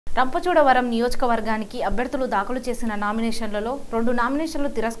రంపచోడవరం నియోజకవర్గానికి అభ్యర్థులు దాఖలు చేసిన నామినేషన్లలో 2 నామినేషన్లు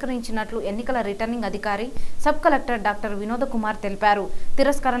తిరస్కరించినట్లు ఎన్నికల రిటర్నింగ్ అధికారి sub collector doctor Vinod Kumar తెలిపారు.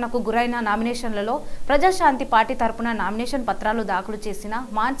 తిరస్కరణకు గురైన నామినేషన్లలో ప్రజాశాంతి పార్టీ తరపున నామినేషన్ పత్రాలు దాఖలు చేసిన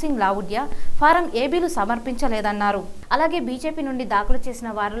మాన్సింగ్ లావుడ్య ఫారం ఏబీలు సమర్పించలేదన్నారు. అలాగే బీజేపీ నుండి దాఖలు చేసిన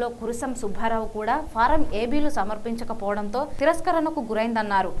వారిలో కురుసం సుబ్బారావు కూడా ఫారం ఏబీలు సమర్పించకపోవడంతో తిరస్కరణకు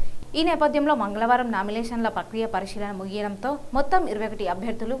గురైందన్నారు. ఈ నేపథ్యంలో మంగళవారం నామినేషన్ల ప్రక్రియ పరిశీలన ముగియడంతో మొత్తం 21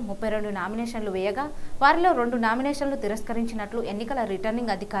 అభ్యర్థులు 32 నామినేషన్లు వేయగా వారిలో 2 నామినేషన్లు తిరస్కరించినట్లు ఎన్నికల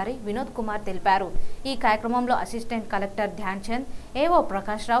రిటర్నింగ్ అధికారి వినోద్ కుమార్ తెలిపారు. ఈ కార్యక్రమంలో assistant collector Dhyan Chand, AO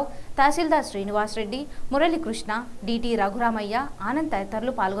Prakash రావు, తహసీల్దార్ శ్రీనివాస్ రెడ్డి, మురళీకృష్ణ, డిటి రఘురామయ్య, ఆనంద్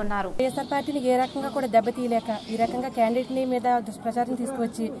తదితరులు పాల్గొన్నారు. వైఎస్ఆర్ పార్టీని ఏ రకంగా కూడా దెబ్బతీయలేక ఈ రకంగా క్యాండిడేట్ మీద దుష్ప్రచారం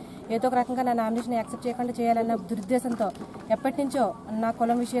తీసుకువచ్చి ఏదో ఒక రకంగా నా నామినేషన్ యాక్సెప్ట్ చేయకుండా చేయాలన్న దురుద్దేశంతో ఎప్పటి నుంచో నా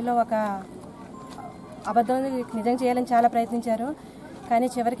కులం విషయంలో ఒక అబద్ధం నిజం చేయాలని చాలా ప్రయత్నించారు. కానీ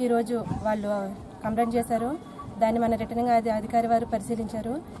చివరికి ఈరోజు వాళ్ళు కంప్లైంట్ చేశారు. దాన్ని మన రిటర్నింగ్ అధికారి వారు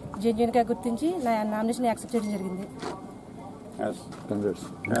పరిశీలించారు. జెన్యూన్గా గుర్తించి నా నామినేషన్ యాక్సెప్ట్ చేయడం జరిగింది.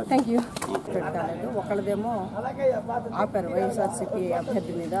 Thank you. ఒకళ్ళదేమో ఆపారు, వైఎస్ఆర్సీపీ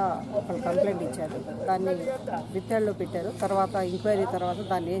అభ్యర్థి మీద ఒకళ్ళు కంప్లైంట్ ఇచ్చారు. దాన్ని విత్డ్రాలో పెట్టారు. తర్వాత ఎంక్వైరీ తర్వాత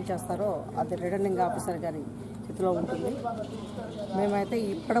దాన్ని ఏం చేస్తారో అది రిటర్నింగ్ ఆఫీసర్ గారి చేతిలో ఉంటుంది. మేమైతే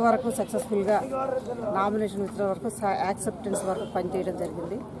ఇప్పటి వరకు సక్సెస్ఫుల్గా నామినేషన్ విత్డ్రా వరకు యాక్సెప్టెన్స్ వరకు పనిచేయడం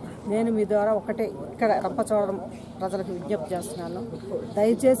జరిగింది. నేను మీ ద్వారా ఒకటే ఇక్కడ రంపచోడవరం ప్రజలకు విజ్ఞప్తి చేస్తున్నాను.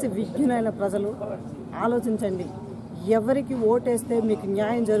 దయచేసి విజ్ఞులైన ప్రజలు ఆలోచించండి. ఎవరికి ఓటేస్తే మీకు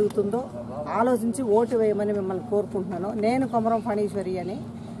న్యాయం జరుగుతుందో ఆలోచించి ఓటు వేయమని మిమ్మల్ని కోరుకుంటున్నాను. నేను కొమరం ఫణీశ్వరి అని.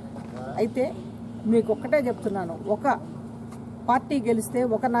 అయితే మీకు ఒక్కటే చెప్తున్నాను, ఒక పార్టీ గెలిస్తే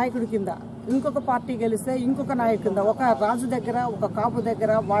ఒక నాయకుడి కింద, ఇంకొక పార్టీ గెలిస్తే ఇంకొక నాయకుడి కింద, ఒక రాజు దగ్గర ఒక కాపు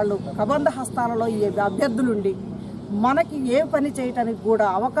దగ్గర వాళ్ళు కబంధ హస్తాలలో ఈ అభ్యర్థులుండి మనకి ఏ పని చేయటానికి కూడా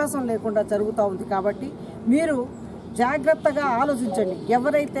అవకాశం లేకుండా జరుగుతూ ఉంది. కాబట్టి మీరు జాగ్రత్తగా ఆలోచించండి.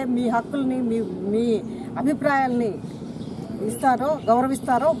 ఎవరైతే మీ హక్కుల్ని మీ అభిప్రాయాల్ని ఇస్తారో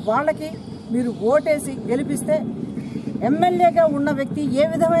గౌరవిస్తారో వాళ్ళకి మీరు ఓటేసి గెలిపిస్తే ఎమ్మెల్యేగా ఉన్న వ్యక్తి ఏ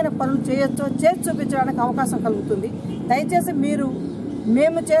విధమైన పనులు చేయొచ్చో చేసి చూపించడానికి అవకాశం కలుగుతుంది. దయచేసి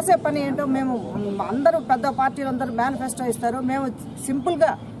మేము చేసే పని ఏంటో, మేము అందరూ పెద్ద పార్టీలందరూ మేనిఫెస్టో ఇస్తారు. మేము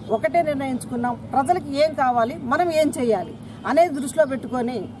సింపుల్గా ఒకటే నిర్ణయించుకున్నాం, ప్రజలకు ఏం కావాలి, మనం ఏం చేయాలి అనేది దృష్టిలో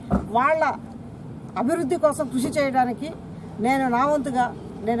పెట్టుకొని వాళ్ళ అభివృద్ధి కోసం కృషి చేయడానికి నా వంతుగా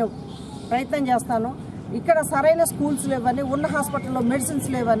నేను ప్రయత్నం చేస్తాను. ఇక్కడ సరైన స్కూల్స్ లేవని, ఉన్న హాస్పిటల్లో మెడిసిన్స్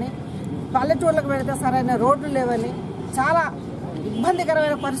లేవని, పల్లెటూళ్ళకు వెళితే సరైన రోడ్లు లేవని చాలా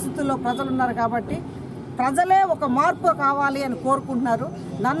ఇబ్బందికరమైన పరిస్థితుల్లో ప్రజలు ఉన్నారు. కాబట్టి ప్రజలే ఒక మార్పు కావాలి అని కోరుకుంటున్నారు.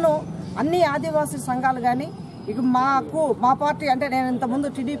 నన్ను అన్ని ఆదివాసీ సంఘాలు కానీ ఇక మా పార్టీ అంటే నేను ఇంతకుముందు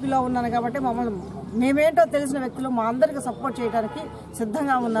టీడీపీలో ఉన్నాను కాబట్టి మేమేంటో తెలిసిన వ్యక్తులు మా అందరికీ సపోర్ట్ చేయడానికి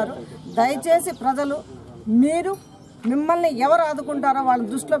సిద్ధంగా ఉన్నారు. దయచేసి ప్రజలు మిమ్మల్ని ఎవరు ఆదుకుంటారో వాళ్ళని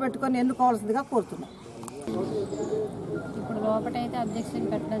దృష్టిలో పెట్టుకొని ఎన్నుకోవాల్సిందిగా కోరుతున్నాను. ఇప్పుడు లోపటైతే అబ్జెక్షన్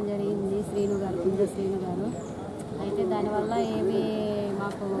పెట్టడం జరిగింది శ్రీను గారు. అయితే దానివల్ల ఏమీ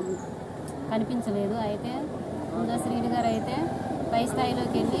మాకు కనిపించలేదు. అయితే శ్రీను గారు అయితే పై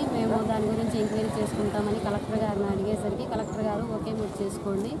స్థాయిలోకి వెళ్ళి మేము దాని గురించి ఎంక్వైరీ చేసుకుంటామని కలెక్టర్ గారిని అడిగేసరికి కలెక్టర్ గారు ఓకే మీరు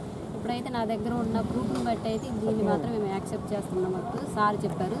చేసుకోండి, ఇప్పుడైతే నా దగ్గర ఉన్న ప్రూఫ్ని బట్టి అయితే దీన్ని మాత్రం మేము యాక్సెప్ట్ చేస్తున్నట్టు సార్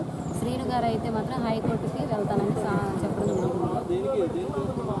చెప్పారు. శ్రీను గారు అయితే మాత్రం హైకోర్టుకి వెళ్తానని చెప్పడం జరిగింది.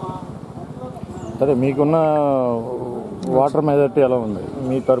 సరే, మీకున్న వాటర్ మెజారిటీ ఎలా ఉంది?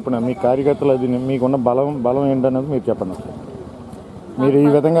 మీ తరపున మీ కార్యకర్తలు అది మీకున్న బలం ఏంటనేది మీరు చెప్పండి. మీరు ఈ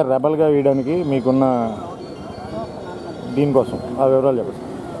విధంగా రెబల్గా వేయడానికి మీకున్న దీనికోసం ఆ వివరాలు చెప్పండి.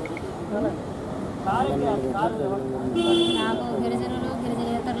 నాకు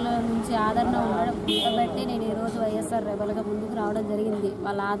గిరిజనేతరుల నుంచి ఆదరణ ఉండడం బట్టి నేను ఈరోజు వైఎస్ఆర్ రెబల్గా ముందుకు రావడం జరిగింది.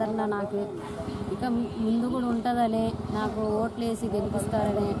 వాళ్ళ ఆదరణ నాకు ఇక ముందు కూడా ఉంటుందనే, నాకు ఓట్లు వేసి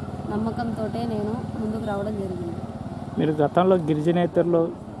గెలిపిస్తారనే నమ్మకంతో నేను ముందుకు రావడం జరిగింది. మీరు గతంలో గిరిజనేతరులు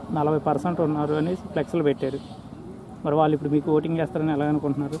 40% ఉన్నారు అని ఫ్లెక్స్లు పెట్టారు. మరి వాళ్ళు ఇప్పుడు మీకు ఓటింగ్ చేస్తారని ఎలా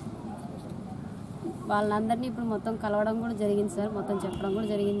అనుకుంటున్నారు? వాళ్ళందరినీ ఇప్పుడు మొత్తం కలవడం కూడా జరిగింది సార్, మొత్తం చెప్పడం కూడా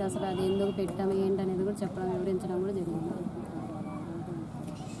జరిగింది. అసలు అది ఎందుకు పెట్టాం ఏంటనేది కూడా చెప్పడం, వివరించడం కూడా జరిగింది.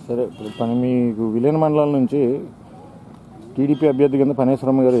 సరే, ఇప్పుడు మీకు విలీన మండలం నుంచి టీడీపీ అభ్యర్థి కింద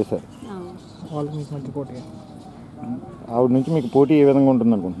పనేశ్వరమ్మ గారు వేశారు. వాళ్ళు మీకు మంచి పోటీ, ఆవిడ నుంచి మీకు పోటీ ఏ విధంగా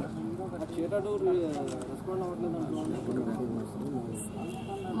ఉంటుంది అనుకుంటున్నారు?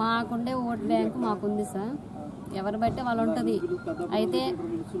 మాకుండే ఓట్ బ్యాంకు మాకుంది సార్, ఎవరు బట్టి వాళ్ళు ఉంటుంది. అయితే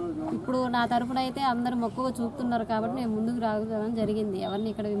ఇప్పుడు నా తరఫున అయితే అందరు మొక్కుగా చూపుతున్నారు కాబట్టి నేను ముందుకు రావడం జరిగింది. ఎవరిని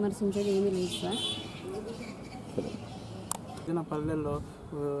ఇక్కడ విమర్శించేది ఏమీ లేదు సార్. పల్లెల్లో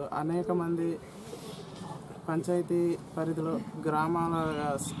అనేక మంది పంచాయతీ పరిధిలో గ్రామాల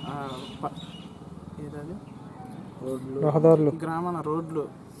ఏదది గ్రామాల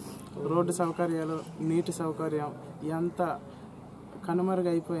రోడ్డు సౌకర్యాలు, నీటి సౌకర్యం ఎంత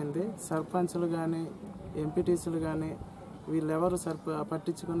కనుమరుగైపోయింది. సర్పంచులు కానీ ఎంపీటీసీలు కానీ వీళ్ళెవరు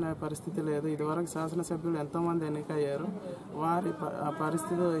పట్టించుకునే పరిస్థితి లేదు. ఇదివరకు శాసనసభ్యులు ఎంతోమంది ఎన్నికయ్యారు, వారి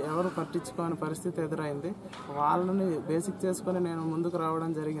పరిస్థితి ఎవరు పట్టించుకోని పరిస్థితి ఎదురైంది. వాళ్ళని బేసిక్ చేసుకొని నేను ముందుకు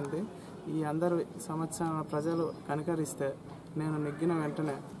రావడం జరిగింది. ఈ అందరు సంవత్సరాల ప్రజలు కనికరిస్తే నేను నెగ్గిన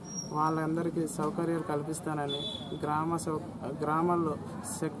వెంటనే వాళ్ళందరికీ సౌకర్యాలు కల్పిస్తానని గ్రామాల్లో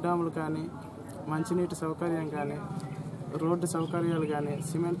చెక్ డ్యాములు కానీ, మంచినీటి సౌకర్యం కానీ, రోడ్డు సౌకర్యాలు కానీ,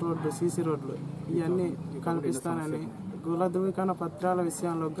 సిమెంట్ రోడ్లు, సీసీ రోడ్లు ఇవన్నీ కల్పిస్తానని, కుల ధృవీకరణ పత్రాల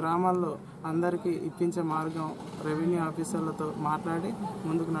విషయంలో గ్రామాల్లో అందరికీ ఇప్పించే మార్గం రెవెన్యూ ఆఫీసర్లతో మాట్లాడి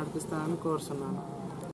ముందుకు నడిపిస్తానని కోరుతున్నాను.